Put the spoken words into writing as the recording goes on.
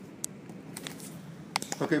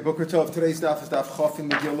Okay, Boker Tov. Today's daf is daf Chaf in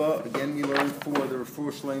Megillah. Again, we learned for the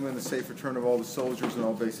Refuah Shlema and the safe return of all the soldiers and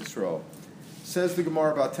all Beis Yisrael. Says the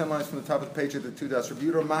Gemara about 10 lines from the top of the page at the two das. Rav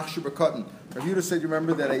Yehuda machshir b'katan. Rav Yehuda said, you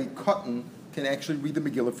remember that a katan can actually read the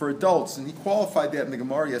Megillah for adults, and he qualified that in the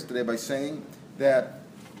Gemara yesterday by saying that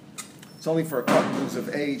it's only for a katan who's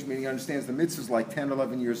of age, meaning he understands the mitzvah is like 10 or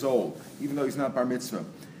 11 years old, even though he's not bar mitzvah.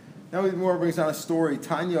 Now the Gemara brings down a story.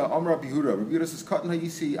 Tanya Amar Rav Yehuda. Rav Yehuda says, katan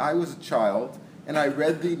hayisi, I was a child, and I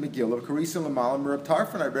read the Megillah, Karisa Lamalim Rav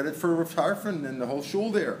Tarfon. I read it for Rav Tarfon and the whole shul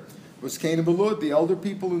there. It was Canaan Lud, the elder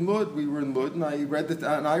people in Lud. We were in Lud, and I read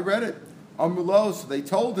it. Amrulo, so they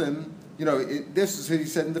told him, this is what he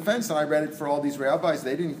said in defense, and I read it for all these rabbis.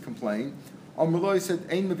 They didn't complain. Amrulo, he said,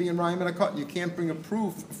 Ein Mavi'in Rayim and Akatan. You can't bring a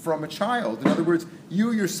proof from a child. In other words,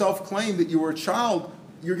 you yourself claim that you were a child.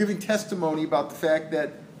 You're giving testimony about the fact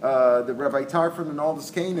that the Rabbi Tarfon and all this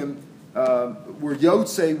Canaan were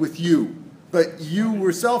Yotzei with you. But you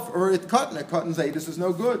yourself are at Katan. At Katan's this is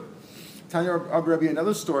no good. Tanya Rabbi,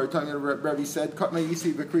 another story. Tanya Rabbi said, Katan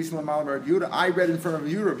Yisi v'krisim l'malam Rav Yehuda. I read in front of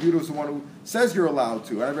Rav Yehuda. Rav Yehuda was the one who says you're allowed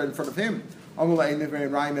to. I read in front of him.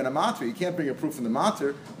 You can't bring a proof in the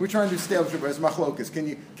matter. We're trying to establish it as machlokas.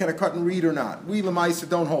 Can a Katan read or not? We Lamaisa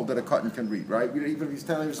don't hold that a Katan can read, right? Even if he's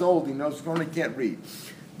 10 years old, he knows he can't read.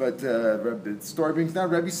 But the story brings down,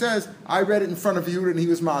 Rebbe says, I read it in front of Yehuda and he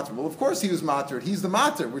was matir. Well, of course he was matir. He's the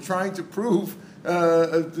matir. We're trying to prove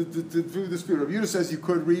through the spirit. Yehuda says you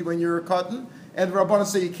could read when you're a katan, and the Rabbanan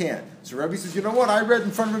say you can't. So Rebbe says, you know what, I read in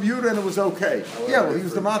front of Yehuda and it was okay. However, yeah, well, he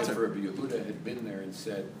was the matir. If Rebbe Yehuda had been there and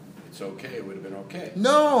said, it's okay, it would have been okay.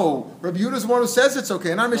 No, Rebbe Yehuda's the one who says it's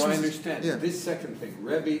okay. And I understand. Yeah. This second thing,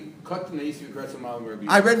 Rebbe,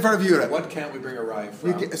 I read in front of Yehuda. What can't we bring a raya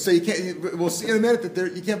from? So you can't. We'll see in a minute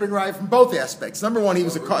that you can't bring a raya from both aspects. Number one, he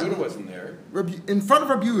was a katan. Yehuda wasn't there. In front of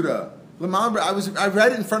Rebbe Yehuda. I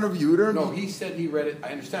read it in front of Yehuda. No, he said he read it. I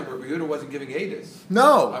understand, but Yehuda wasn't giving Adis.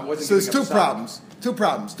 No. So there's two problems.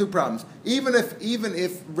 Even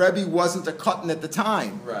if Rebbe wasn't a katan at the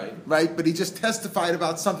time, right, but he just testified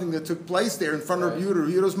about something that took place there in front of Yehuda.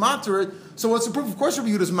 Yehuda's materit. So what's the proof? Of course,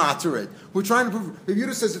 Yehuda's materit. We're trying to prove. If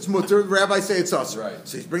Yehuda says it's mutter, the rabbis say it's us. Right.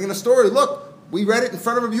 So he's bringing a story. Look. We read it in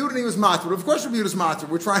front of Rabbi Yehuda and he was matir. Of course Rabbi Yehuda's matir.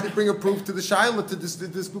 We're trying to bring a proof to the Shaila, to this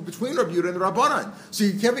dispute between Rabbi Yehuda and the Rabbanan. So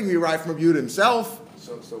you can't bring me right from Rabbi Yehuda himself.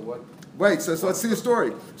 So what? Wait, so let's see the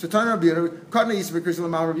story. So Tanya Rabbi Yehuda, Katna Yisra B'Krisim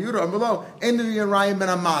L'Mal Rabbi Yehuda, and below, End of Rayim Ben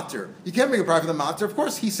Amatir. You can't bring a proof from the matir. Of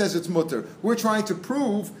course he says it's mutter. We're trying to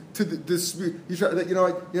prove to the dispute.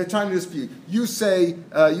 You're trying to dispute. You say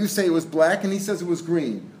it was black and he says it was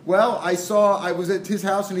green. Well, I was at his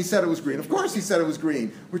house and he said it was green. Of course he said it was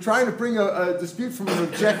green. We're trying to bring a dispute from an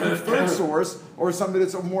objective third source or something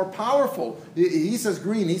that's more powerful. He says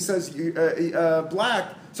green, he says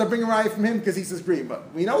black, so I bring a raya from him because he says green.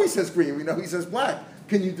 But we know he says green, we know he says black.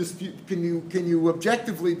 Can you dispute, can you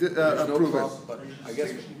objectively prove it? But I guess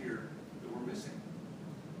here that we're missing.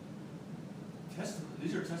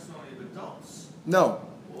 These are testimony of adults. No.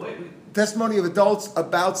 Wait. Testimony of adults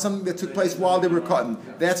about something that took place while they were cutting.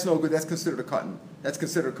 That's no good. That's considered a cutting.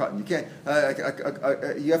 You can't.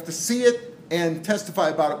 You have to see it and testify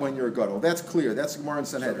about it when you're a gadol. That's clear. That's Gemara and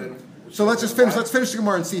Sanhedrin. So let's just finish. Let's finish the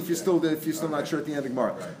Gemara and see if you're still not sure at the end of the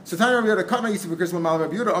Gemara. Right. So Tanya Rabbi Yehuda, Katna Yisra B'Krisim L'Mal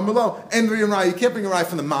Rabbi Yehuda, Amrulo, and you can't bring a raya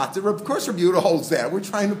from the matir. Of course, Rabbi Yehuda holds that. We're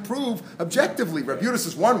trying to prove objectively. Rabbi Yehuda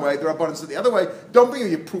says one way, the Rabbanan says the other way. Don't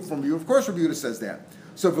bring a proof from you. Of course, Rabbi Yehuda says that.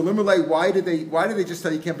 So why did they just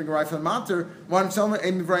say you can't bring a raya from the matir? Why don't you tell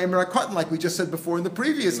them like we just said before in the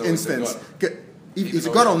previous instance? He's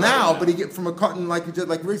a gadol now, but he get from a katan like you did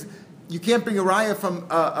you can't bring a raya from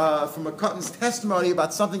a katan's testimony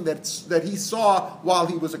about something that he saw while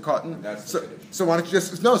he was a katan. So why don't you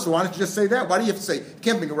just say that? Why do you have to say you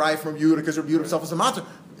can't bring a raya from Yehuda because Rabbi Yehuda himself was a matir?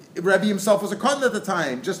 Rabbi himself was a katan at the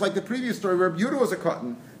time, just like the previous story where Rabbi Yehuda was a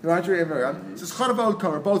katan. It says chada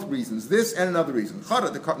v'od both reasons, this and another reason.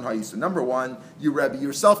 Chada, the katan ha'isa. Number one, you Rabbi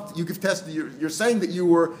yourself, you give testimony. You're saying that you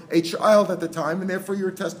were a child at the time, and therefore your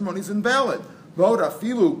testimony is invalid. Voda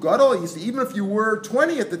filu gadol. Even if you were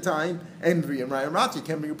 20 at the time, and Ryan Rati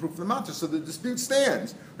can't bring a proof of the matter. So the dispute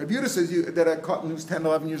stands. Rabbi Yehuda says that a katan who's 10,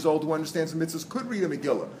 11 years old who understands the mitzvahs could read a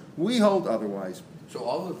Megillah. We hold otherwise. So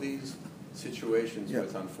all of these situations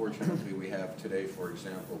with, unfortunately, we have today, for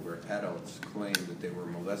example, where adults claim that they were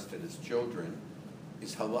molested as children,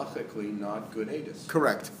 is halachically not good edus.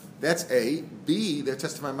 Correct. That's A. B. They're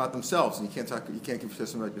testifying about themselves, and you can't give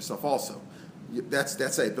testimony about yourself also.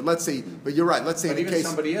 That's it. But let's say, but you're right. Let's say But in the even case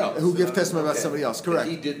somebody else. who gives testimony about Okay. somebody else. That Correct.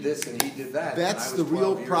 he did this and he did that. and That's I the was real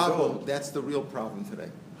 12 years problem. old. That's the real problem today.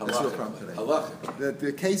 That's the real problem today. Halachic.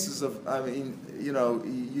 The cases of, I mean,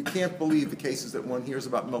 you can't believe the cases that one hears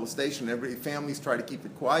about molestation. Every families try to keep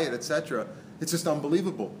it quiet, etc. It's just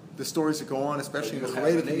unbelievable. The stories that go on, especially in the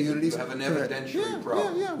Haredi communities. You have an evidentiary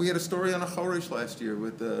problem. Yeah. We had a story on a Chorish last year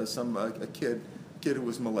with a kid who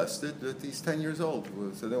was molested. He's 10 years old,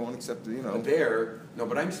 so they won't accept it.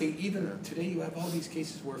 But I'm saying even today you have all these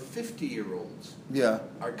cases where 50-year-olds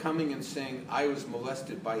are coming and saying, I was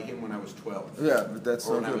molested by him when I was 12. Yeah, but that's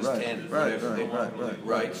or not when good. I was 10, Right.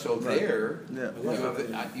 Right, so there, Yeah.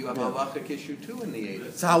 you have a halachic issue too in the 80s.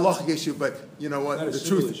 It's a halachic issue, but you know what? Not a The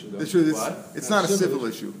civil truth, issue, though. the truth is, What? it's not a civil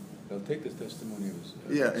issue. They'll take this testimony as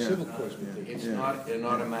Yeah. civil courts will take it. It's not an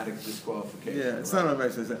automatic disqualification. Yeah, it's not a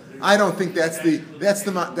message. I don't think that's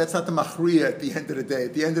not the machriya at the end of the day.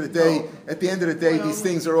 At the end of the day, these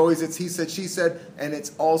things are always it's he said, she said, and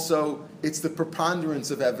it's the preponderance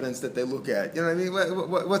of evidence that they look at. You know what I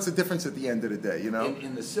mean? What's the difference at the end of the day? You know,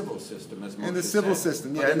 In the civil system, as in the Moshe civil said.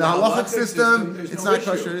 system, But yeah. In the halachic system, there's it's no not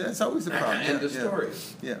issue. kosher. It's always a problem. And the Yeah.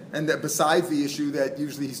 stories. Yeah, and that besides the issue that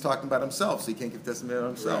usually he's talking about himself, so he can't give testimony on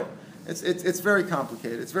himself. Right. It's very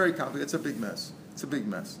complicated. It's very complicated. It's a big mess. It's a big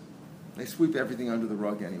mess. They sweep everything under the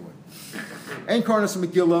rug anyway. Ein Karnas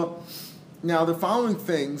Megillah. Now the following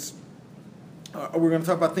things we're going to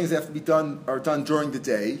talk about things that have to be done during the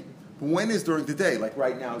day. When is during the day? Like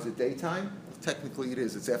right now, is it daytime? Technically it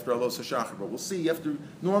is. It's after Alos HaShachar. But we'll see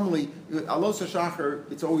normally, Alos HaShachar,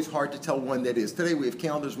 it's always hard to tell when that is. Today we have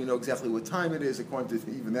calendars. We know exactly what time it is. According to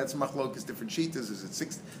even that's machlokes, different shitas. Is it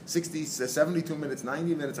 60, 72 minutes,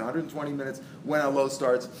 90 minutes, 120 minutes when Alos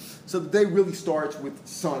starts? So the day really starts with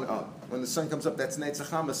sun up. When the sun comes up, that's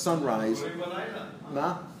Netzacham, sunrise.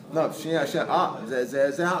 No, שנייה.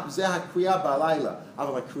 זה הקריאה בלילה.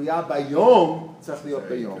 אבל הקריאה ביום צריך להיות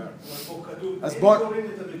ביום. אז בוא...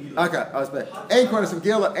 אוקיי, אז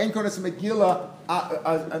אין כונס מגילה,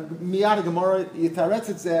 מיד הגמרא יתרץ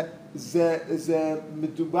את זה, זה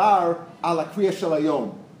מדובר על הקריאה של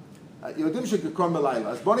היום. יודעים שקורא בלילה,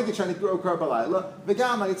 אז בוא נגיד שאני קורא בלילה,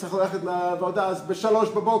 וגם אני צריך ללכת לעבודה, אז ב3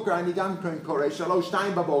 בבוקר אני גם קורא, 3-2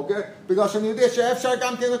 בבוקר, בגלל שאני יודע שאפשר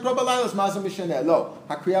גם כן לקרוא בלילה, אז מה זה משנה? לא,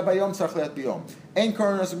 הקריאה ביום צריך להיות ביום. אין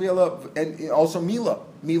קורנס מילה, and also Mila.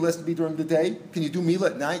 Mila has to be during the day. Can you do Mila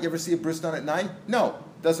at night? You ever see a bris done at night? No,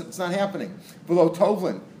 it's not happening. Below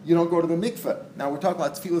Tovlin, you don't go to the mikveh. Now we're talking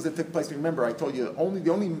about tefillas that took place. Remember, I told you the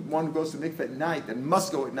only one who goes to the mikveh at night and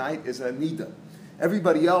must go at night is a nida.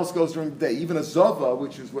 Everybody else goes during the day. Even a zava,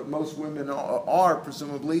 which is what most women are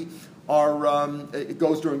presumably, it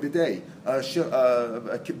goes during the day.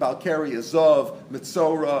 Balkari, a zav,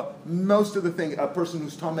 mitzora, most of the thing. A person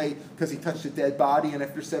who's tamei because he touched a dead body, and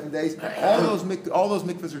after 7 days, all those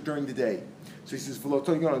mikvahs are during the day. So he says, "V'lo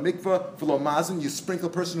you go to mikvah, v'lo mazon." You sprinkle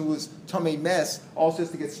a person who is tamei mes also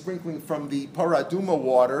has to get sprinkling from the paraduma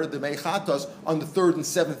water, the meichatos, on the 3rd and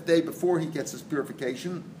 7th day before he gets his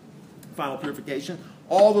purification. Final purification.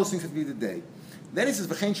 All those things have to be the day. Then he says,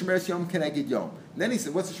 "V'chein shemeres yom keneged yom." Then he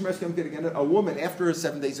said, "What's the shemeres yom keneged?" A woman after her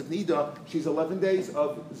 7 days of nida, she's 11 days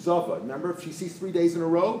of zava. Remember, if she sees 3 days in a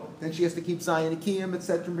row, then she has to keep zayin akiyim,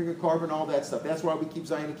 etc., bring a carbon, all that stuff. That's why we keep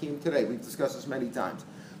zayin akiyim today. We've discussed this many times.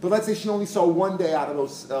 But let's say she only saw 1 day out of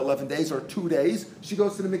those 11 days or 2 days. She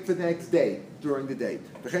goes to the mikveh the next day during the day.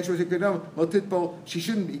 She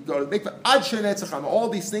shouldn't go to the mikveh. Ad shenetzacham. All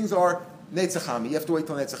these things are netzacham. You have to wait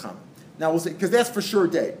till netzacham. Now we'll say, because that's for sure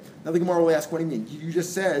day. Now the Gemara will ask, what do you mean? You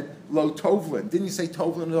just said lo tovlin. Didn't you say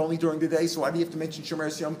tovlin is only during the day? So why do you have to mention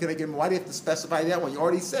shemeres yom keneged? Why do you have to specify that one? You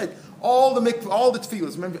already said all the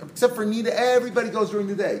tefillas, remember, except for nida, everybody goes during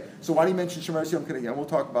the day. So why do you mention shemeres yom keneged? And we'll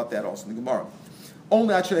talk about that also in the Gemara.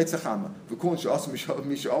 Only at shenetzachama. V'kun she'asim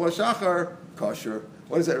misha'al hashachar kosher.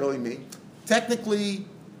 What does that really mean? Technically,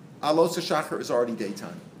 alos hashachar is already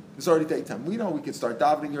daytime. It's already daytime. We know we could start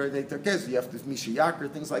davening during daytime. You have to Misha Yakar,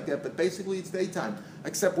 things like that. But basically, it's daytime.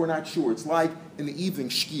 Except we're not sure. It's like in the evening,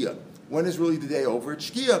 Shkia. When is really the day over?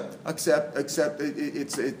 It's Shkia. Except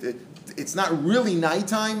it's not really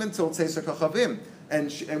nighttime until it says Sakachavim. And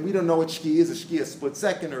we don't know what Shkia is. Is Shkia a split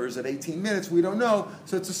second or is it 18 minutes? We don't know.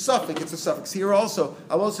 So it's a suffix. It's a suffix. Here also,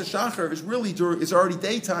 Alos HaShachar is already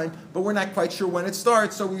daytime, but we're not quite sure when it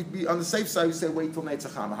starts. So we'd be on the safe side. We say wait till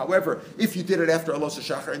Netzachama. However, if you did it after Alos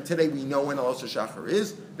HaShachar, and today we know when Alos HaShachar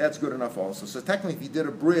is, that's good enough also. So technically, if you did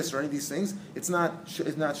a bris or any of these things, it's not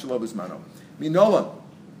Shalom Bismano. Minola.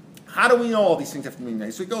 How do we know all these things have to be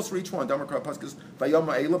made? So it goes for each one. Paskas Vayom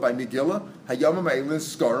Ha'ela by Megillah. Hayom Ha'ela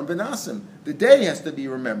is Skarim Benasim. The day has to be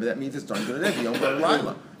remembered. That means it's during the day. Yom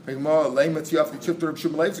Ha'ela. Like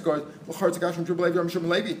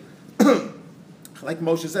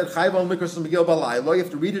Moshe said, you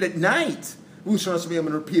have to read it at night.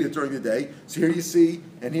 And repeat it during the day. So here you see,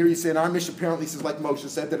 and our Mishnah apparently says, like Moshe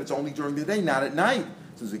said, that it's only during the day, not at night.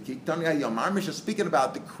 So our Mishnah is speaking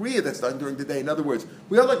about the Kriya that's done during the day. In other words,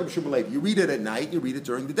 we are like a Shmuel Levi. You read it at night, you read it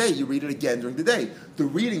during the day, you read it again during the day. The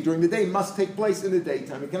reading during the day must take place in the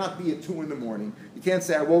daytime. It cannot be at 2 in the morning. You can't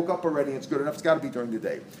say, I woke up already and it's good enough. It's got to be during the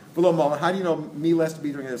day. How do you know Mila has to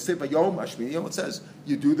be during the day? It says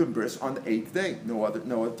you do the bris on the 8th day, no other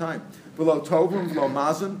time. Below Tovim, below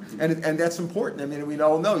Mazon, and that's important. I mean, we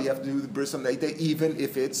all know you have to do the bris on the 8th day, even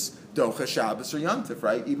if it's Docha Shabbos or Yantif,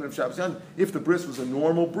 right? Even if Shabbos Yantif. If the bris was a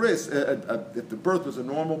normal bris, if the birth was a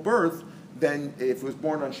normal birth, then if it was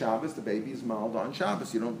born on Shabbos, the baby is mild on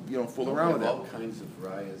Shabbos. You don't fool around with that. All kinds of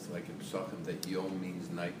rayas, like in Psachim, that Yom means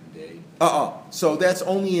night and day. So that's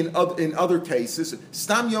only in other cases.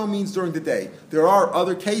 Stam Yom means during the day. There are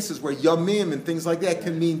other cases where Yomim and things like that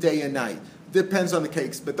can mean day and night. Depends on the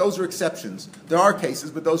case, but those are exceptions. There are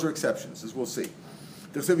cases, but those are exceptions, as we'll see.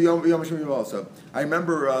 Also, I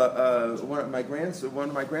remember one of my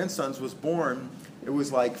grandsons was born. It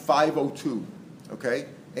was like 5:02, okay,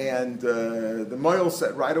 and the Moil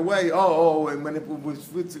said right away, and when it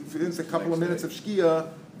was within a couple of minutes of Shkia,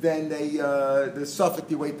 then the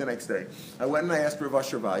Suffolk you wait the next day. I went and I asked Rav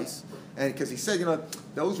Asher Weiss, and because he said,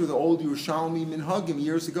 those were the old Yerushalmi minhagim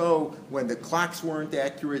years ago when the clocks weren't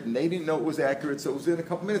accurate and they didn't know it was accurate, so it was in a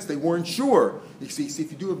couple minutes. They weren't sure. You see,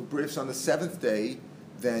 if you do a bris on the 7th day,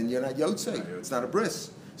 then you're not yotzei. It's not a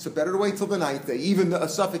bris. So better to wait till the 9th day, even a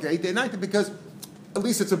Suffolk 8th day, 9th day, because at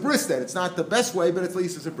least it's a bris then. It's not the best way, but at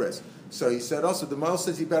least it's a bris. So he said also, the Mail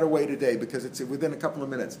says you better wait a day because it's within a couple of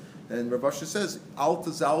minutes. And Rav Asher says, Al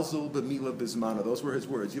tazalzul b'mila bizmana. Those were his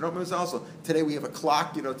words. You don't remember also, today we have a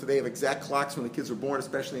clock, today we have exact clocks when the kids were born,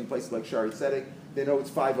 especially in places like Shari Tzedek. They know it's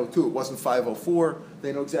 5:02. It wasn't 5:04.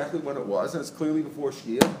 They know exactly when it was, and it's clearly before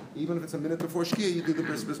Shkia. Even if it's a minute before Shkia, you do the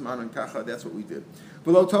bris bizmana and kacha. That's what we did.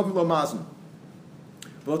 Below tov below mazon.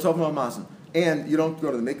 Below tov below mazon. And you don't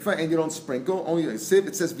go to the mikveh, and you don't sprinkle. Only it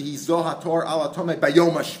says v'hizoh hator ala tomei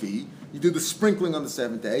bayom hashvi. You do the sprinkling on the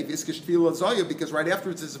 7th day, because right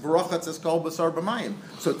afterwards it's Varachat says Kol Basar B'mayim.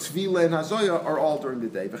 So Tvila and Hazoya are all during the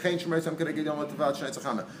day. Says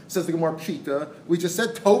the Gemara Pshita. We just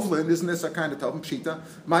said Tovlin, isn't this a kind of Tovlin? Pshita.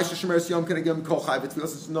 Ma'isha Shemeres Yom Kenegim Kol Chai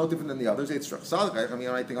V'Tfilas. It's no different than the others. It's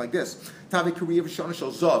anything like this. Tavi Kuriya V'Shona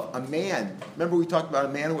Shel Zov. A man. Remember we talked about a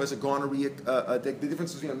man who has a gonorrhea. The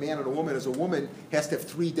difference between a man and a woman is a woman has to have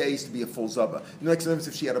 3 days to be a full zava. The next difference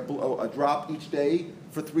if she had a drop each day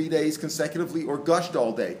for 3 days consecutively or gushed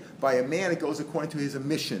all day. By a man, it goes according to his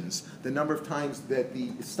emissions, the number of times that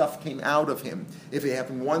the stuff came out of him. If it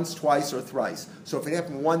happened once, twice, or thrice. So if it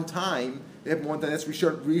happened one time, that's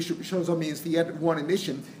Rishon means if he had one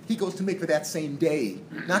emission, he goes to mikveh that same day,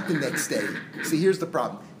 not the next day. See, here's the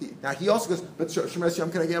problem. He also goes, but Shemeres Yom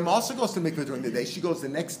Kenegim also goes to mikveh during the day. She goes the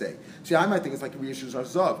next day. See, I might think it's like Riyah Shuzar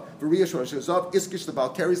Zav. For Riyah Shuzar Zav, Iskish the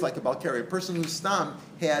Balkari is like a Balkari. A person whose stam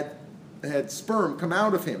had sperm come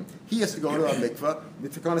out of him. He has to go to a mikveh.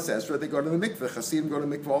 Mitzakonis Esra, they go to the mikveh. Hasidim go to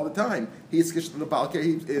the mikveh all the time. He is the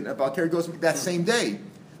Balkari goes that same day.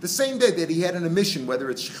 The same day that he had an emission, whether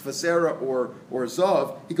it's Shechvazera or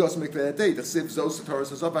Zav, he goes to mikveh that day. The Siv Zos Torah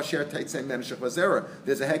Zav Asher Teitzem Men Shechvazera.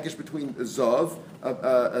 There's a hekesh between a Zav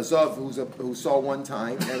who saw one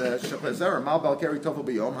time and a Shechvazera. Mal Balkari Tovel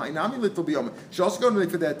B'Yom Hainami Little B'Yom. She also go to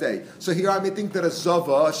mikveh that day. So here I may think that a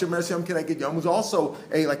Zava, Shemeres Yom Keneged Yom, was also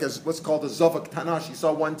what's called a Zava Ktana. She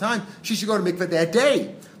saw one time. She should go to mikveh that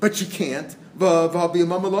day, but she can't. But you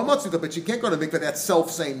can't go to mikveh that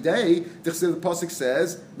self-same day. The pasuk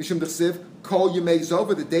says, Mishum Dechsiv, Kol Yemei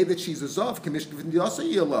Zova, the day that she's a Zav,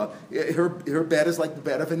 her bed is like the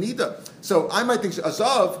bed of Anida. So I might think a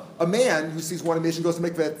Zav, a man who sees one emission, goes to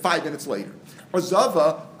mikveh 5 minutes later. Or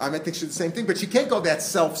Zava, I might think she's the same thing, but she can't go that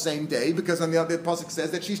self-same day because on the other pasuk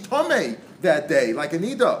says that she's Tomei that day, like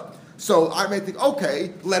Anida. So I might think,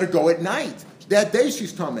 okay, let her go at night. That day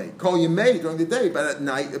she's tamei. Call you May during the day, but at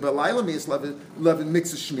night, but Laila is 11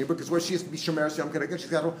 mixes shmir because where she has to be shemeres yom kedek. She's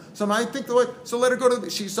got. So I think so let her go to.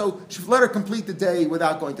 She let her complete the day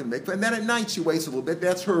without going to the mikveh, and then at night she waits a little bit.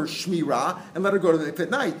 That's her shmira, and let her go to the mikveh at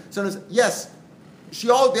night. So yes, they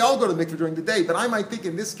all go to the mikveh during the day, but I might think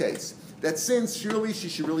in this case that since surely she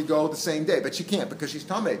should really go the same day, but she can't because she's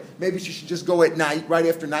tamei. Maybe she should just go at night, right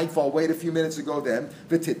after nightfall, wait a few minutes to go then.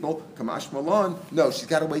 V'titbol, kamash malon. No, she's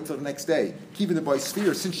got to wait till the next day. Even the boy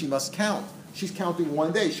sphere, since she must count. She's counting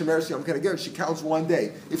one day. Shemeres Yom Kenegim, she counts one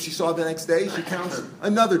day. If she saw the next day, she counts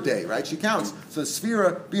another day, right? She counts. So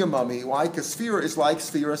Sphira, be a mummy. Why? Because Sphira is like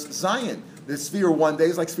Sphiras Zion. the sphere 1 day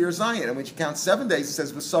is like sphere Zion. And when you count 7 days, it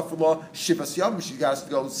says, V'safrla Shivas Yom. She has to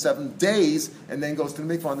go 7 days and then goes to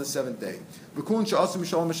the mikvah on the 7th day.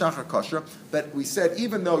 But we said,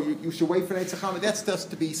 even though you should wait for Netz Chacham, that's just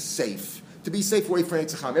to be safe. To be safe, wait for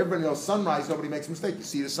Netz Chacham. Everybody knows sunrise, nobody makes a mistake. You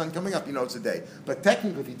see the sun coming up, you know it's a day. But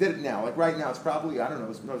technically, if you did it now, like right now, it's probably, I don't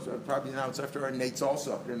know, probably now it's after our Nates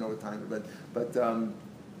also. I didn't know what time, but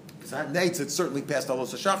because I have Nates, it's certainly past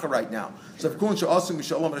Alos HaShachar right now. So if Kun Sha'asim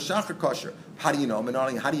Mishalom HaShachar kosher, how do you know?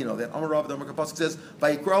 How do you know that? Amar Rav Damar Kapasik says,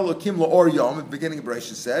 Vayikra Lokim La'or Yom, at the beginning of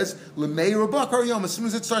Bereshit says, L'mei Rabak Or Yom, as soon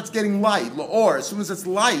as it starts getting light, La'or, as soon as it's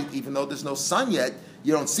light, even though there's no sun yet,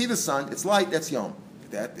 you don't see the sun, it's light, that's Yom.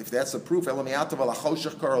 If that's the proof, are you going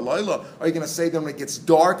to say that when it gets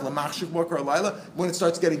dark, when it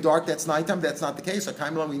starts getting dark, that's nighttime? That's not the case.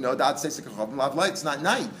 We know it's not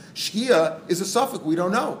night. Shkia is a suffix. We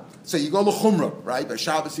don't know. So you go l'chumra, right? By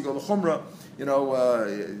Shabbos you go l'chumra.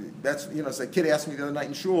 That's it's like a kid asked me the other night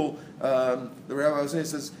in shul. The rabbi was in, he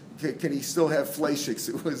says, can he still have fleishiks?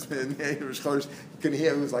 It was in Rosh Chodesh. Can he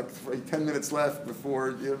have? It was like 10 minutes left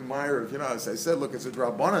before Meyer. So I said, look, it's a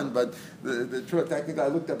drabanan, but the truth technically I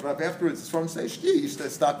looked up afterwards. It's from Seish. You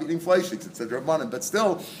should stop eating fleishiks. It's a drabanan, but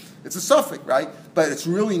still, it's a suffix, right? But it's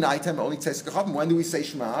really nighttime. Only Tzeis Kachavim. When do we say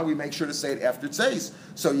Shema? We make sure to say it after Tzeis.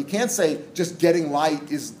 So you can't say just getting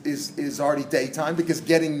light is already daytime because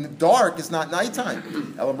getting dark is not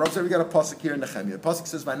nighttime. Elam Rav said we got a pasuk here in Nehemiah. The pasuk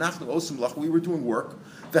says, "V'anachnu osum lach." We were doing work.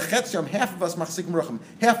 V'chetziyam, half of us machzikim ruchim.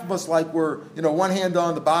 Half of us like we're one hand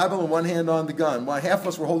on the Bible and one hand on the gun. Half of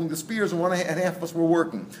us were holding the spears and half of us were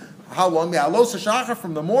working. How long? Alos HaShachar,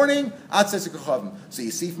 from the morning ad Tzeis Kachavim. So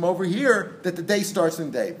you see from over here that the day starts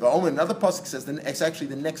in the day. V'omer, another pasuk says, it's actually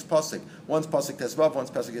the next pasuk. One's pasuk Tesvav, one's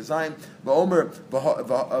pasuk Yezayim. V'omer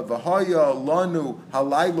v'haya lanu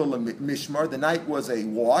halayla mishmar. The night was a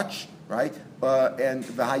watch, right? And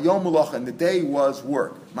v'hayom mulach, and the day was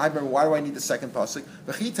work. Why do I need the second pasuk?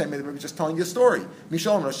 V'chitem, maybe just telling you a story.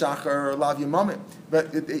 Mishalom Rashachar lav yamamim.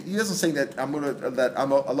 But he doesn't say that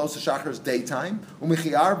Alos HaShachar is daytime.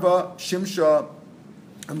 U'michiarva shimsha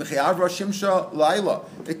laila.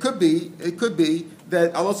 It could be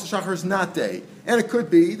that Alos HaShachar is not day, and it could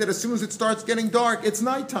be that as soon as it starts getting dark, it's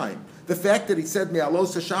nighttime. The fact that he said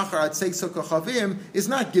Me'alos HaShachar at Tzeis Kachavim is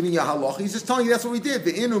not giving you a halacha. He's just telling you that's what we did.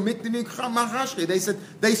 They said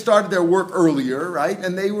they started their work earlier, right?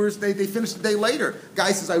 And they finished the day later.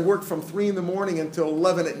 Guy says I worked from 3 in the morning until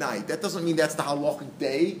 11 at night. That doesn't mean that's the halachic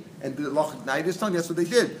day and the halachic night. He's telling you that's what they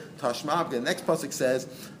did. Tashma. The next pasuk says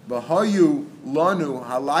V'hayu lanu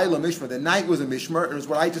halayla mishmar. The night was a mishmar, and it was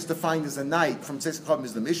what I just defined as a night. From Tzeis Kachavim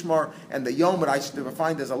is the mishmar, and the yom, what I just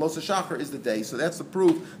defined as Alos HaShachar, is the day. So that's the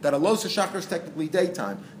proof that Alos HaShachar is technically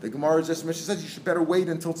daytime. The Gemara just Mishnah says you should better wait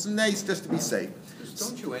until it's nice just to be safe.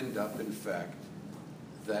 Don't you end up, in fact,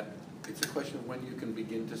 that it's a question of when you can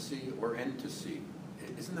begin to see or end to see?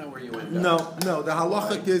 Isn't that where you end up? No. The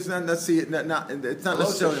halachic is not. Let's see. It's not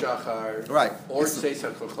necessarily Shachar, right. Or Tzeis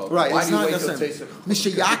HaKachavim. Right. Why it's do you not wait till necessarily.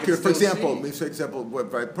 Tzeis Mishayakir, for example,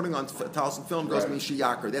 by putting on talis and film goes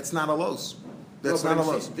Mishayakir. That's not a los. That's not a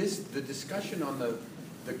los. The discussion on the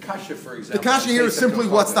kasha, for example. The kasha here is simply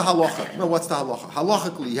what's the halacha. No, what's the halacha?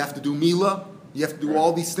 Halachically, you have to do mila. You have to do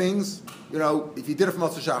all these things. If you did it from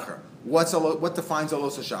Alos HaShachar. What defines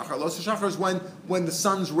Alos HaShachar? Alos HaShachar is when the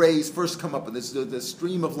sun's rays first come up, and there's the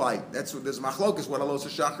stream of light. That's what there's machlokas what Alos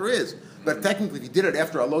HaShachar is. But technically, if you did it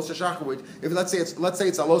after Alos HaShachar, if let's say it's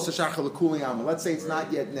Alos HaShachar l'kuli alma, let's say it's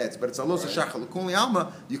not yet Netz, but it's Alos HaShachar l'kuli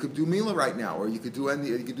alma, you could do mila right now, or you could do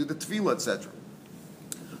the tefillah, etc.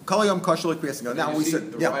 Now we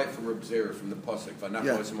said the riot from Reb Zera from the pasuk.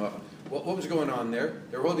 What was going on there?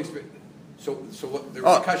 They were holding. So what? There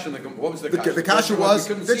was a kasha in what was the kasha? The kasha was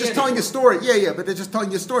they're just telling you a story. Yeah, but they're just telling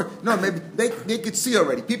you a story. No, maybe they could see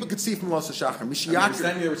already. People could see from Alos HaShachar.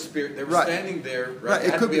 They were standing there. They were standing there. Right. They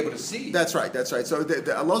had to be able to see. That's right. So the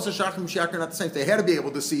Alos HaShachar and Mishiachar are not the same. They had to be able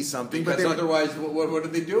to see something. Because otherwise, what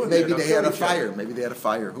did they do? Maybe they had a fire. Maybe they had a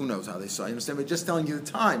fire. Who knows how they saw? You understand? We're just telling you the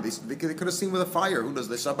time. They could have seen with a fire. Who knows?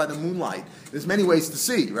 They saw by the moonlight. There's many ways to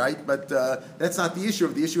see, right? But that's not the issue.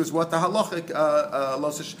 The issue is what the halachic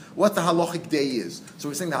day is. So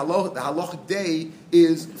we're saying the halachic day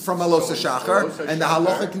is from Alos HaShachar, and the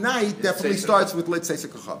halachic night definitely starts with Tzeis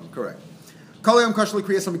Kachavim. Correct. Kalayam Kashli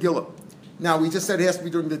Kriyas Megillah. Now, we just said it has to be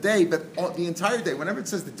during the day, but the entire day, whenever it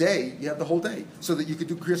says the day, you have the whole day. So that you could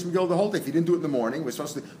do Kriyas Megillah the whole day. If you didn't do it in the morning, we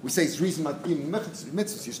say it's reason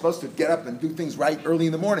mitzvahs. You're supposed to get up and do things right early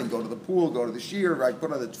in the morning. Go to the pool, go to the shir, right?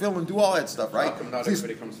 Put on the tefillin, do all that stuff, right? How come not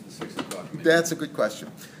everybody comes to the 6 o'clock? That's a good question.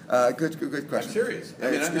 Good question. I'm serious. I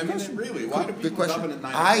mean, really, why do people come in at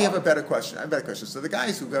 9 o'clock? I have a better question. So the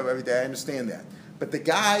guys who go every day, I understand that. But the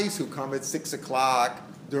guys who come at 6 o'clock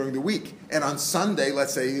during the week, and on Sunday,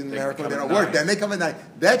 let's say in America when they don't work, then they come at 9.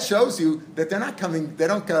 That shows you that they're not coming. They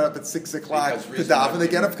don't get up at 6 o'clock to daven. They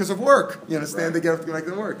get up because of work. You understand? Right. They get up to make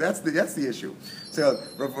them work. That's the issue. So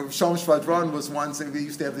Rav Shalom Shvadron was once. We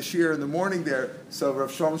used to have the shir in the morning there. So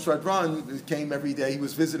Rav Shalom Shvadron came every day. He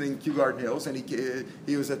was visiting Kew Garden Hills, and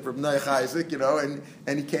he was at Rav Noach Isaac,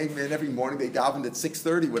 and he came in every morning. They davened at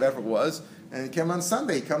 6:30, whatever it was. And he came on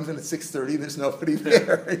Sunday. He comes in at 6:30. There's nobody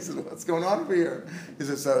there. He says, "What's going on over here?" He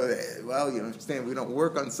says, "Understand, we don't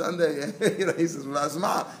work on Sunday." He says,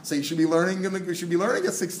 "Well, so you should be learning. You should be learning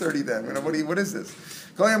at 6:30 then. What is this?"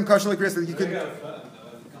 You could.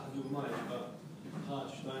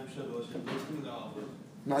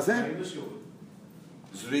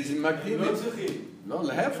 לא,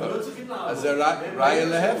 להפך. אז זה ראיה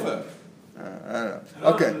להפך.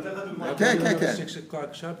 Okay. 6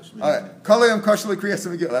 o'clock Shabbos. All right. Kalayam Kashal Kriyas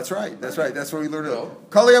Megillah. That's right. That's what we learned.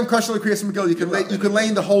 Kalayam Kashal Kriyas Megillah. You can lay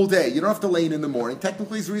in the whole day. You don't have to lay in the morning.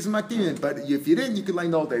 Technically, it's reason makdimin. But if you didn't, you could lay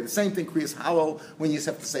in the whole day. The same thing. Kriyas Halal. When you just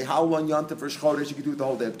have to say Halal on Yom Tov for Chodesh, you could do it the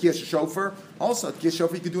whole day. Kriyas Shofar also. Kriyas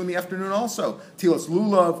Shofar you could do in the afternoon also. Tilas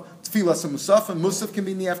Lulav. Tfilas and Musaf. And Musaf can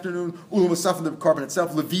be in the afternoon. Ulu Musaf and the carbon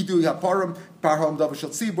itself. Levidu Yaparim. Parhom Davashal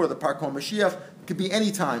Tzibor. The Parkom Mashiach. Could be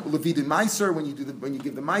any time. Ulavidi Meiser, when you give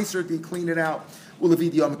the Meiser, you clean it out.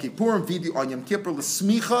 Ulavidi Yom Kippurim, Vidi on Yom Kippur,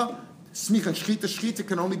 L'smicha. Smicha and shchita. Shchita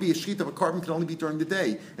can only be a shchita of a carbon can only be during the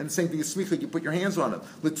day. And the same thing as smicha, you put your hands on it.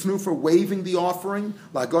 L'tnu for waving the offering.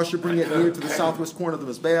 La'gosha, bring it near to the southwest corner of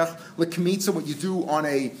the mizbeach. L'kmitza, what you do on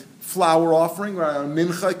a flour offering, right? On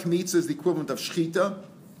mincha, kmitza is the equivalent of shchita.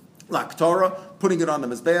 L'ktara, putting it on the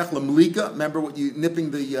mizbeach. L'mlika, remember what you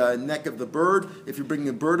nipping the neck of the bird. If you're bringing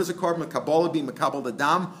a bird as a carbon, kabbalah being makabel the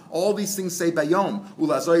dam. All these things say bayom.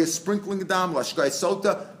 Ulazoya sprinkling the dam. Lashkai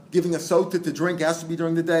sota. Giving a sota to drink has to be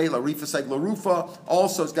during the day. La rifa seg la rufa.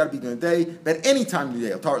 Also, it's got to be during the day. But any time of the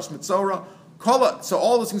day. Taras mitzora. So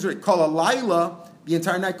all those things are kala laila. The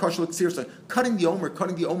entire night, kosher l'ksir. Cutting the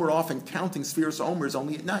omer off and counting spheres omer is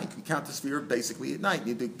only at night. You count the sphere basically at night.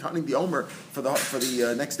 You do cutting the omer for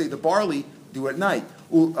the next day, the barley, do at night.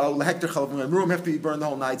 Have to be burned the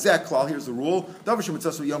whole night. Klal, here's the rule. Something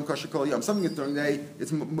that's during the day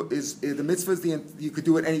is the mitzvah. You could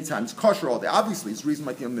do it any time. It's kosher all day. Obviously, it's the reason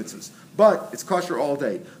like the mitzvahs, but it's kosher all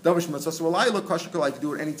day. Kosher, I could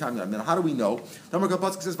do it any time. Then how do we know?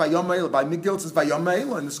 Says by Migil, it says by Yom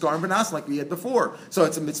Me'ila and the Skar and Banas like we had before. So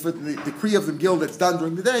it's a mitzvah. The decree of the Migil that's done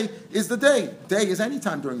during the day is the day. Day is any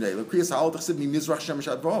time during the day.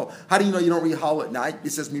 How do you know you don't read Hal at night? It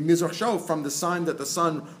says Mimizrach Sho from the sign that the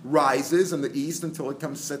sun rises in the east until it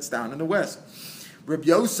sets down in the west. Reb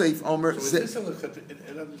Yosef Omer. So is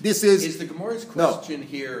the Gemara's question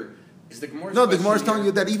here? Is the Gemara's the Gemara is telling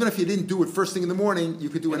you that even if you didn't do it first thing in the morning, you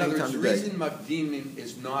could do it any time of the day. The reason Magdimin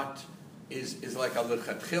is not. Is like a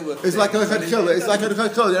lechatchila. It's like a lechatchila. It's like a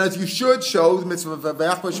lechatchila. And you should show the mitzvah of You're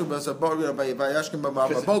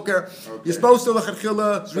supposed to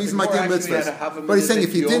lechatchila. Reason might be mitzvahs. But he's saying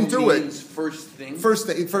if you didn't do it, first thing.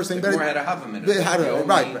 The Gemara had a half a minute.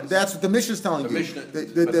 Right. That's what the Mishnah is telling you.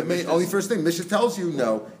 The only first thing Mishnah tells you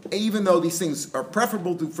no. Even though these things are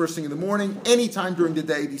preferable to first thing in the morning, any time during the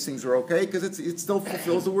day these things are okay because it still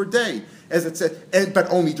fulfills the word day as it said, but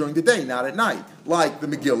only during the day, not at night. Like the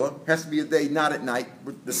Megillah has to be a day, not at night.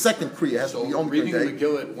 The second Kriya has to be only during the day. Reading the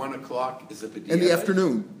Megillah at 1 o'clock is a b'diavad? In the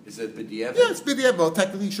afternoon. Is it b'diavad? Yeah, it's b'diavad. Well,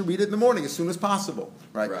 technically you should read it in the morning as soon as possible.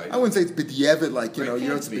 Right? I wouldn't say it's b'diavad like,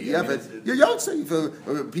 it's b'diavad. You're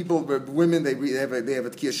yotze. People, women, they have a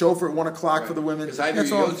Tkiyah Shofar at 1 o'clock for the women. Because either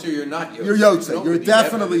you're yotze or you're not yotze. You're yotze. You're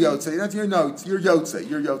definitely yotze. That's your notes. You're yotze.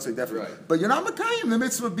 You're yotze, definitely. Right. But you're not Makayim, the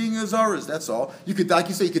mitzvah of being a Zoras, that's all. You could, like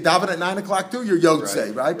you say, you could daven at 9 o'clock too, you're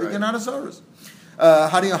yotze, right? But you're not a Zoras.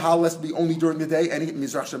 How do you know how has to be only during the day? Any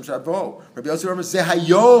Mizrach Shem Shavo. Rabbi Yossi remembers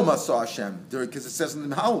Zehayom Asa Hashem because it says in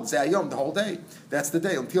the Mahal Zehayom the whole day. That's the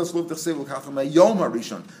day. Until Sluv Dechsev L'Kachem Yom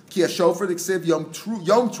Harishon Ki Hashofer Dechsev Yom Trui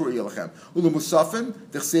Yelchem Ulu Musafin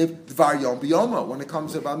Dechsev Dvar Yom B'Yoma. When it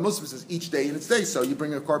comes about Musaf, it says each day in its day. So you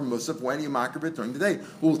bring a carbon Musaf when you makar it during the day.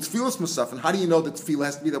 Ulu Tfilas Musafin. How do you know that Tefillah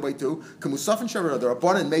has to be that way too? Musafin Shavar. The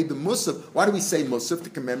Rabbanan made the Musaf. Why do we say Musaf? To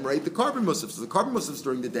commemorate the carbon Musaf. So the carbon Musaf is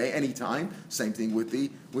during the day, anytime. Same thing with the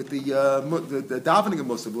davening of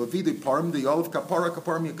Musaf, Levidu Parim, the olive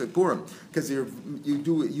Kaparim Yakapurim, because you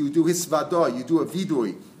do his svada, you do a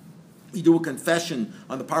vidui. You do a confession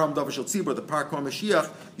on the Param Davar Shel Tzibur, the Par Kol Mashiach.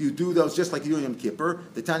 You do those just like you do Yom Kippur.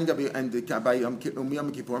 The time and by Yom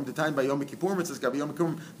Kippurim, the time by Yom Kippurim it says Gabi Yom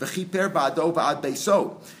Kippurim v'chiper ba'ado ba'ad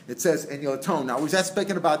beiso. It says and you'll atone. Now is that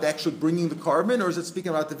speaking about actually bringing the carbon, or is it speaking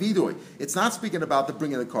about the vidui? It's not speaking about the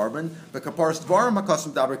bringing the carbon, but kaparas dvarim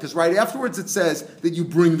hakasim davar, because right afterwards it says that you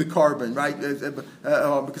bring the carbon, right?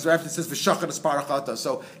 Because after it says v'shachat asparachata.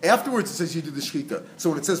 So afterwards it says you do the shchita. So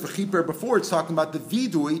when it says v'chiper before, it's talking about the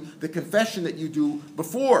vidui, the confession that you do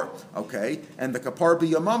before, okay? And the kapar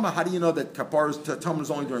b'yamama, how do you know that kapar's atonement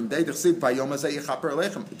is only during the day?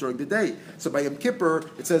 During the day. So by Yom Kippur,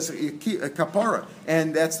 it says kapara,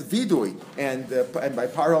 and that's the vidui. And by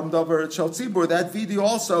Param Davar Shel Tzibur, that vidui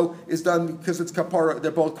also is done because it's kapara.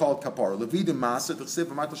 They're both called kapara.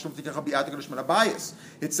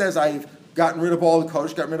 It says, I've gotten rid of all the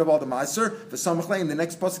kodesh, gotten rid of all the maaser. And the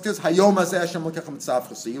next pasuk says, Hayom hazeh Hashem lekechem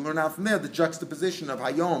tzavcha. So you learn out from there the juxtaposition of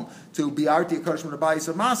Hayom to bi'arti kodesh min habayis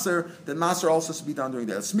of maaser. That maaser also has to be done during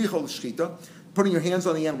the day. Smichol shchita, putting your hands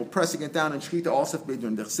on the animal, pressing it down, and shchita also has to be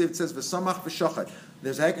during the day. It says v'samach v'shachat.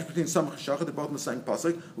 There's a hekesh between samach and shachat. They're both in the same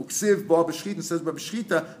pasuk. Uksiv ba b'shchita, and says ba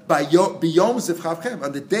b'shchita b'yom zivchavchem,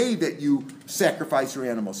 on the day that you sacrifice your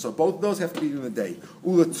animal. So both of those have to be during the day.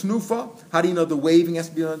 Ula tnufa. How do you know the waving has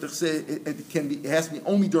to be during the day? It has to be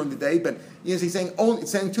only during the day, but he's saying only.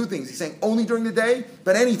 It's saying two things. He's saying only during the day,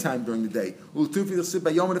 but any time during the day.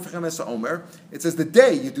 It says the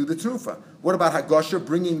day you do the tnufa. What about hagosha,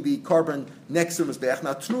 bringing the carbon next to the mizbeach?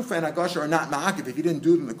 Now tnufa and hagosha are not ma'akiv. If you didn't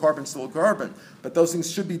do them, the carbon's still a carbon. But those things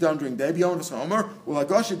should be done during the day. Well,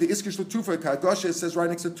 hagosha, the iskish l'tufa, hagosha, it says right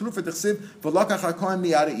next to tnufa, dechsiv v'lakach hakohen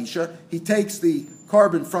miyada isha. He takes the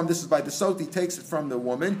carbon from, this is by the sot, he takes it from the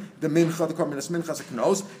woman, the mincha, the carbon, the mincha, the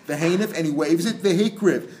knos, the hanif, and he waves it, the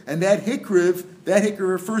hikriv. And that hikriv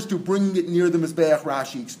refers to bringing it near the mizbeach,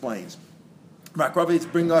 Rashi explains. It's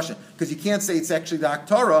bring Asha, because you can't say it's actually the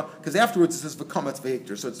Aktara, because afterwards it says v'kamatz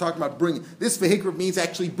v'hikter. So it's talking about bringing. This v'hikriv means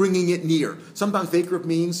actually bringing it near. Sometimes v'hikriv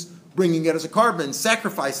means bringing it as a carbon,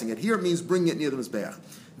 sacrificing it. Here it means bringing it near the mizbeach.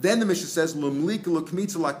 Then the Mishnah says,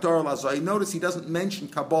 notice he doesn't mention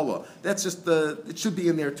Kabbalah. That's just it should be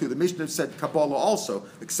in there too. The Mishnah said Kabbalah also,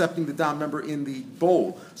 accepting the dam member in the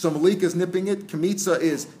bowl. So Malika is nipping it. Kamitza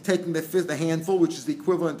is taking the handful, which is the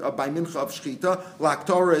equivalent of by mincha of shchita.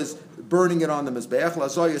 Laktora is burning it on the mizbeach.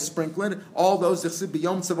 Lazoya is sprinkling. All those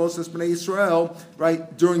b'yom tzavos b'nei Yisrael,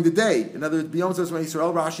 right, during the day. In other words, b'yom tzavos b'nei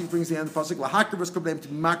Yisrael, Rashi brings the end of the pasuk, lahakravas kableim, to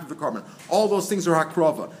be makriv the carbon. All those things are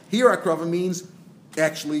hakrava. Here hakrava means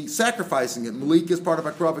actually sacrificing it. Malik is part of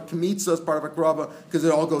Akrava, Kamitza is part of Akrava, because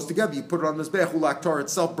it all goes together. You put it on the Mizbech, Ulaktar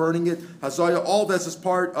itself, burning it, Hazaya, all this is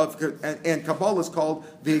part of, and Kabbalah is called,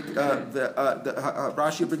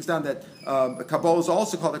 Rashi brings down that Kabbalah is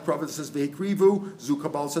also called Akrava. It says, Vehikrivu, Zu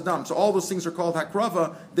Kabbalah Saddam. So all those things are called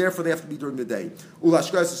Hakrava, therefore they have to be during the day.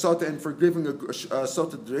 Ulashka is a sota, and for giving a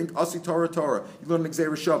sota to drink, Asi Torah. You learn an Xer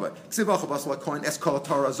Shava. Ksivachabas Lakoin, Eskala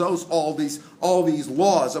Torah Zos, all these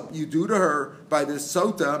laws you do to her by this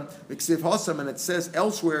sota, Miksiv Hasam, and it says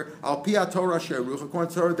elsewhere, Al Pia Torah Sheruch,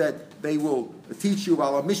 according to Torah, that they will teach you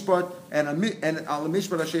Al Mishpat and Al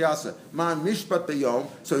Mishpat Ashayasa. Man Mishpat B'yom.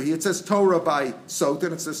 So here it says Torah by sota,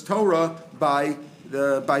 and it says Torah by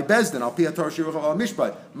Bezdin, Al Pia Torah Sheruch Al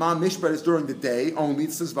Mishpat. Ma Mishpat is during the day only.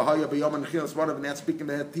 It says V'haya B'yom and Chilas. One of them, that's speaking,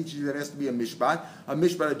 that teaches you that it has to be a Mishpat. A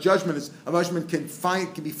judgment can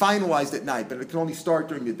be finalized at night, but it can only start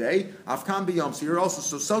during the day. Afkan B'yom. So here also,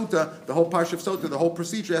 so Sota, the whole Parsha of Sota, the whole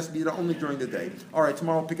procedure has to be only during the day. All right,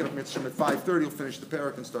 tomorrow we'll pick it up at 5:30. We'll finish the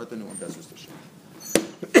parak and start the new one. That's